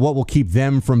 but what will keep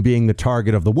them from being the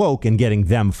target of the woke and getting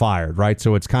them fired, right?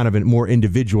 So it's kind of a more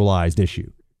individualized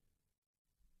issue.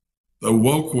 The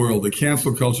woke world, the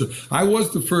cancel culture. I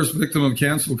was the first victim of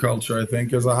cancel culture, I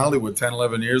think, as a Hollywood 10,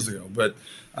 11 years ago. But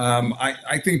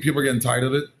I think people are getting tired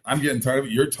of it. I'm getting tired of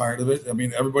it. You're tired of it. I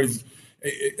mean,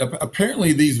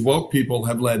 apparently these woke people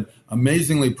have led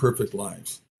amazingly perfect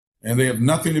lives, and they have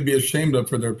nothing to be ashamed of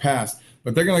for their past.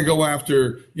 But they're going to go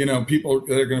after, people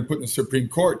that are going to put in the Supreme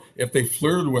Court if they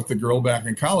flirted with the girl back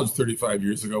in college 35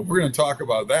 years ago. We're going to talk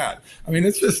about that. I mean,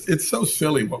 it's so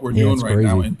silly what we're doing right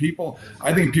now. And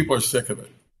I think people are sick of it.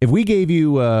 If we gave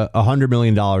you $100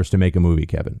 million to make a movie,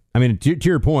 Kevin, I mean, to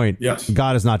your point, yes.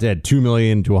 God is not dead, $2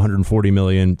 million to $140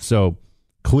 million. So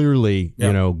clearly,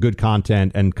 good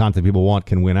content and content people want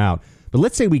can win out. But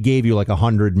let's say we gave you like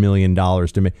 $100 million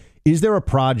to make. Is there a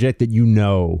project that you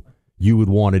would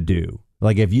want to do?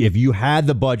 Like if you had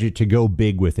the budget to go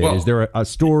big with it, is there a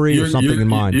story or something in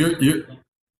mind?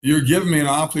 You're giving me an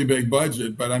awfully big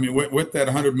budget, but I mean, with that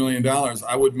 $100 million,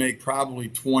 I would make probably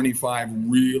 25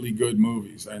 really good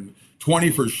movies, and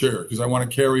 20 for sure, because I want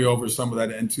to carry over some of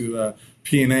that into the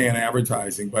P&A and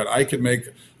advertising. But I could make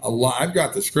a lot. I've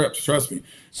got the scripts, trust me.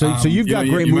 So you've got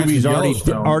great movies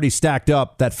already stacked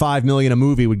up. That $5 million a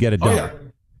movie would get it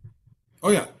done. Oh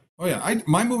yeah.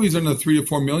 My movies are in the $3 to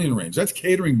 $4 million range. That's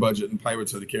catering budget in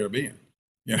Pirates of the Caribbean.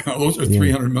 Those are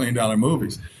 $300 million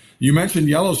movies. You mentioned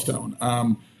Yellowstone.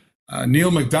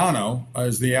 Neil McDonough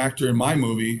is the actor in my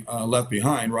movie, Left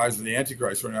Behind, Rise of the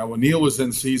Antichrist right now. Well, Neil was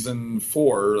in season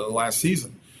 4 last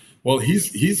season. Well,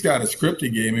 he's got a script he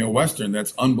gave me, a Western,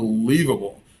 that's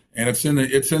unbelievable. And it's in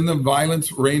the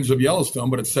violence range of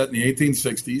Yellowstone, but it's set in the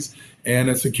 1860s, and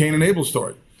it's a Cain and Abel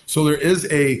story. So there is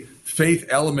a faith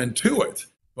element to it.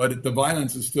 But the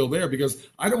violence is still there, because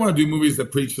I don't want to do movies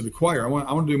that preach to the choir. I want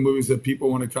to do movies that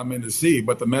people want to come in to see,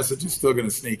 but the message is still going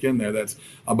to sneak in there. That's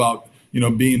about,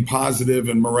 being positive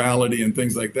and morality and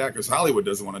things like that, because Hollywood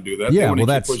doesn't want to do that. They want to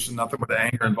keep pushing nothing but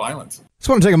anger and violence. Just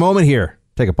want to take a moment here,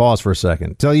 take a pause for a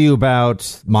second, tell you about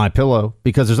MyPillow,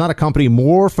 because there's not a company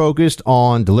more focused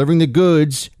on delivering the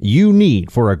goods you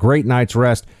need for a great night's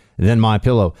rest than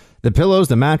MyPillow. The pillows,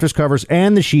 the mattress covers,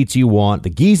 and the sheets you want, the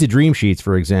Giza Dream Sheets,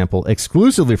 for example,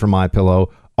 exclusively from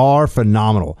MyPillow, are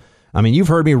phenomenal. I mean, you've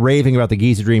heard me raving about the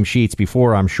Giza Dream Sheets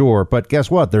before, I'm sure, but guess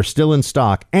what? They're still in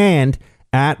stock and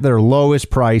at their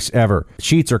lowest price ever.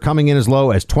 Sheets are coming in as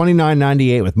low as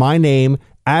 $29.98 with my name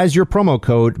as your promo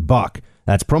code BUCK.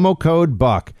 That's promo code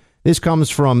BUCK. This comes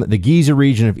from the Giza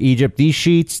region of Egypt. These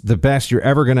sheets, the best you're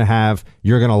ever going to have.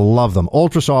 You're going to love them.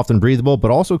 Ultra soft and breathable,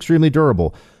 but also extremely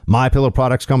durable. MyPillow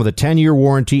products come with a 10-year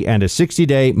warranty and a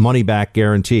 60-day money-back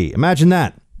guarantee. Imagine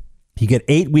that. You get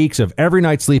 8 weeks of every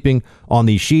night sleeping on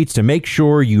these sheets to make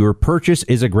sure your purchase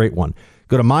is a great one.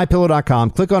 Go to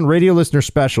MyPillow.com, click on Radio Listener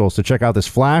Specials to check out this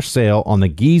flash sale on the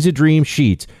Giza Dream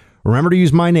Sheets. Remember to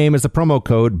use my name as the promo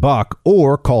code BUCK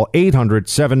or call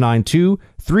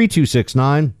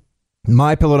 800-792-3269.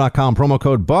 MyPillow.com, promo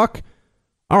code BUCK.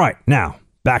 All right, now,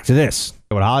 back to this.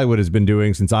 What Hollywood has been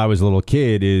doing since I was a little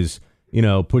kid is,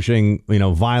 pushing,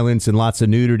 violence and lots of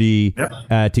nudity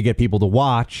to get people to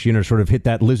watch, sort of hit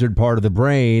that lizard part of the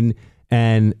brain.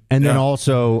 And then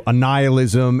also a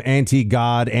nihilism,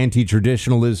 anti-God,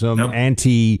 anti-traditionalism,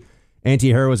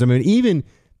 anti-heroism. I mean,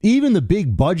 even the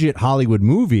big budget Hollywood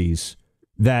movies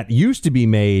that used to be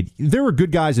made, there were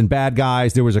good guys and bad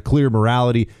guys. There was a clear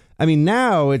morality. I mean,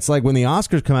 now it's like when the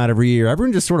Oscars come out every year,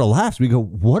 everyone just sort of laughs. We go,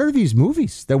 what are these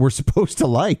movies that we're supposed to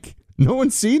like? No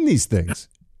one's seen these things.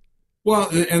 Well,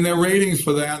 and their ratings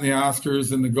for that and the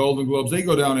Oscars and the Golden Globes, they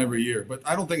go down every year. But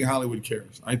I don't think Hollywood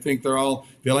cares. I think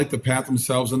they like to pat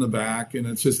themselves on the back, and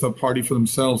it's just a party for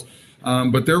themselves.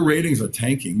 But their ratings are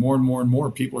tanking. More and more and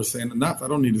more people are saying, enough, I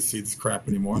don't need to see this crap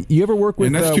anymore. You ever work with...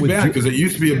 And that's too bad, because it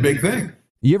used to be a big thing.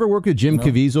 You ever work with Jim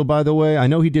Caviezel, by the way? I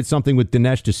know he did something with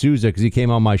Dinesh D'Souza because he came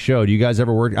on my show. Do you guys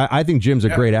ever work? I think Jim's a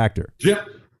great actor.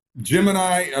 Jim and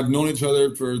I have known each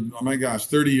other for,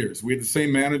 30 years. We had the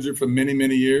same manager for many,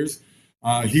 many years.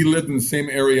 He lived in the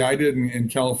same area I did in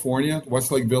California,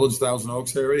 Westlake Village, Thousand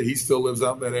Oaks area. He still lives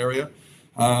out in that area.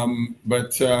 I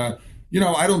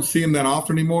don't see him that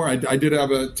often anymore. I did have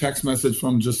a text message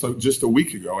from just a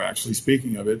week ago, actually,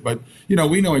 speaking of it. But,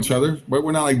 we know each other. But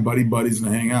we're not like buddies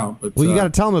and hang out. But, well, you got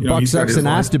to tell him that Buck Sexton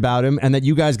asked about him and that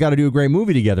you guys got to do a great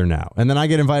movie together now. And then I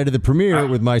get invited to the premiere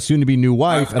with my soon-to-be new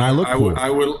wife, and I look cool.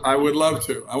 I would love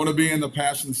to. I want to be in the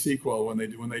Passion sequel when they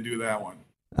do that one.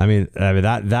 I mean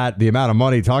that the amount of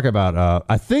money, talk about.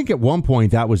 I think at one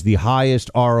point that was the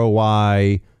highest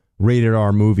ROI rated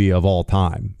R movie of all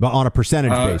time, but on a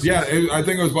percentage basis. Yeah, I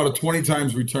think it was about a 20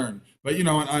 times return. But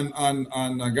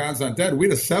on God's Not Dead, we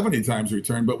had a 70 times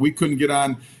return, but we couldn't get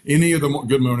on any of the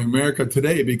Good Morning America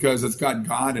today because it's got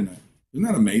God in it. Isn't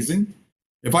that amazing?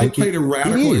 If I played a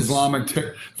radical Islamic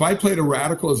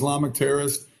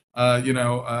terrorist,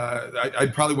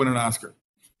 I'd probably win an Oscar.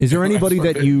 Is there anybody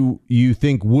that you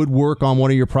think would work on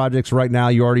one of your projects right now?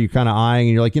 You're already kind of eyeing,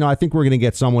 and you're like, I think we're going to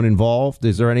get someone involved.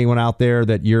 Is there anyone out there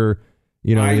that you're,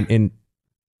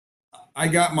 I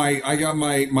got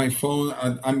my phone.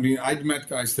 I met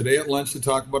guys today at lunch to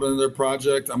talk about another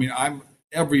project.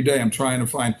 Every day I'm trying to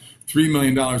find $3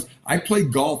 million. I play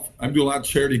golf. I do a lot of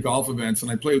charity golf events, and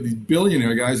I play with these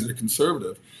billionaire guys that are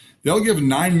conservative. They'll give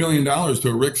 $9 million to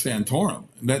a Rick Santorum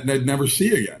that they'd never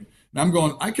see again. And I'm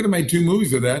going, I could have made 2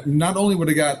 movies of that. Not only would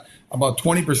have got about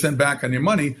 20% back on your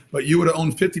money, but you would have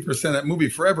owned 50% of that movie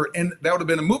forever. And that would have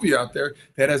been a movie out there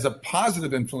that has a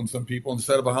positive influence on people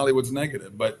instead of a Hollywood's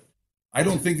negative. But I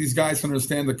don't think these guys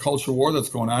understand the culture war that's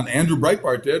going on. Andrew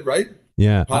Breitbart did, right?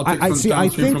 Yeah. I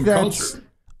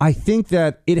think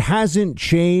that it hasn't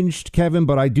changed, Kevin,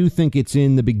 but I do think it's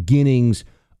in the beginnings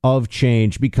of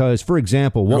change because, for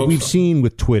example, what we've seen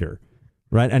with Twitter,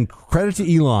 right? And credit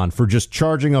to Elon for just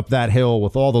charging up that hill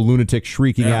with all the lunatics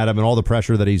shrieking at him and all the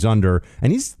pressure that he's under.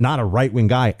 And he's not a right-wing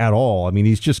guy at all.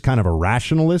 He's just kind of a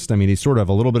rationalist. He's sort of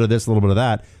a little bit of this, a little bit of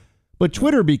that. But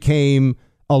Twitter became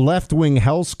a left-wing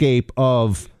hellscape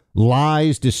of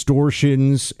lies,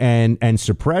 distortions, and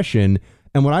suppression.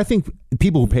 And what I think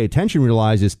people who pay attention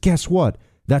realize is, guess what?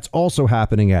 That's also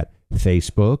happening at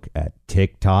Facebook, at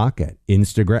TikTok, at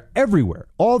Instagram, everywhere.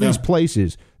 All these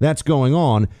places that's going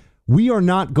on. We are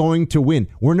not going to win.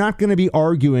 We're not going to be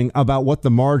arguing about what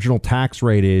the marginal tax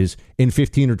rate is in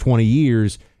 15 or 20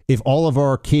 years if all of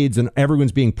our kids and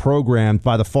everyone's being programmed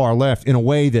by the far left in a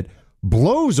way that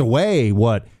blows away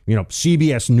what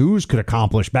CBS News could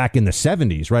accomplish back in the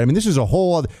 70s, right? This is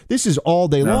this is all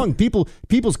day long.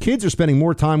 People's kids are spending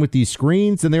more time with these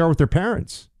screens than they are with their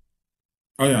parents.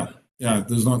 Oh yeah.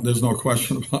 There's no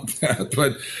question about that.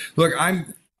 But look,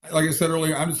 like I said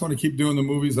earlier, I just want to keep doing the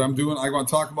movies I'm doing. I want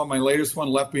to talk about my latest one,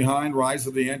 Left Behind, Rise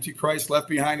of the Antichrist. Left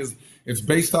Behind it's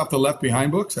based off the Left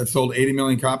Behind books that sold 80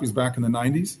 million copies back in the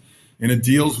 90s. And it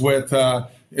deals with,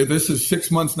 this is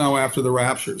 6 months now after the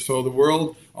rapture. So the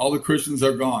world, all the Christians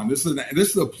are gone. This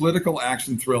is a political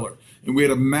action thriller. And we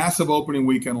had a massive opening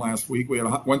weekend last week. We had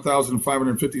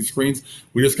 1,550 screens.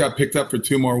 We just got picked up for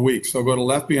 2 more weeks. So go to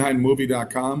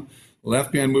leftbehindmovie.com.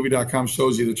 Leftbehindmovie.com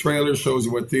shows you the trailer, shows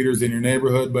you what theaters in your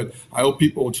neighborhood. But I hope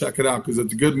people will check it out because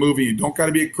it's a good movie. You don't got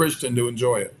to be a Christian to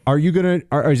enjoy it.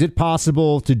 Is it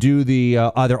possible to do the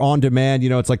either on demand?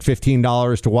 It's like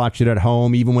 $15 to watch it at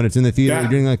home, even when it's in the theater. Are you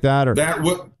doing like that, or that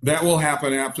will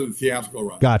happen after the theatrical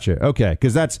run? Gotcha. Okay,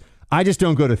 because I just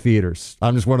don't go to theaters.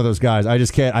 I'm just one of those guys. I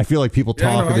just can't. I feel like people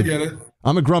talk. I get it.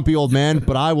 I'm a grumpy old man,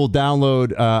 but I will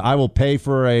download. I will pay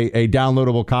for a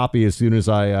downloadable copy as soon as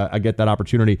I get that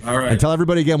opportunity. All right. And tell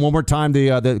everybody again one more time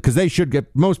because they should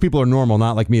get. Most people are normal,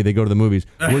 not like me. They go to the movies.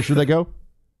 Where should they go?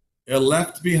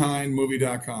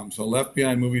 Leftbehindmovie.com. So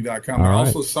leftbehindmovie.com. All Or right.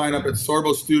 also sign up at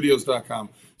sorbostudios.com.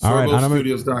 All right,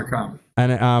 sorbostudios.com.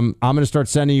 And I'm going to start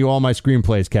sending you all my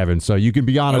screenplays, Kevin. So you can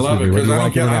be honest with me. I love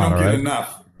it because I don't get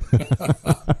enough.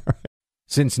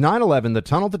 Since 9/11, the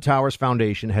Tunnel to Towers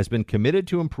Foundation has been committed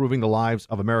to improving the lives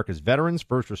of America's veterans,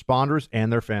 first responders,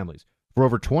 and their families. For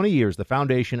over 20 years, the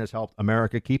foundation has helped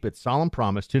America keep its solemn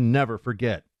promise to never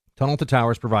forget. Tunnel to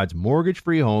Towers provides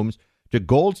mortgage-free homes to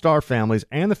Gold Star families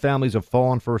and the families of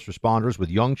fallen first responders with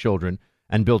young children,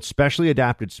 and builds specially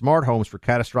adapted smart homes for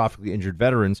catastrophically injured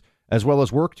veterans, as well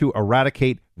as work to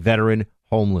eradicate veteran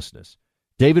homelessness.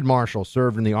 David Marshall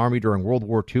served in the Army during World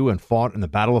War II and fought in the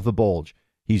Battle of the Bulge.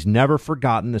 He's never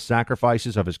forgotten the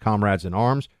sacrifices of his comrades in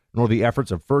arms, nor the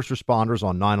efforts of first responders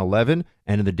on 9/11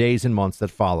 and in the days and months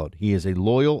that followed. He is a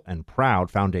loyal and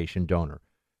proud foundation donor.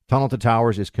 Tunnel to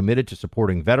Towers is committed to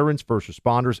supporting veterans, first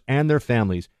responders, and their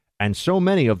families, and so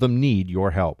many of them need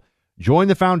your help. Join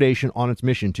the foundation on its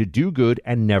mission to do good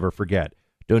and never forget.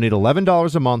 Donate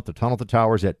 $11 a month to Tunnel to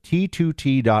Towers at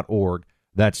T2T.org.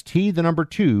 That's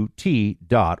T2T.org.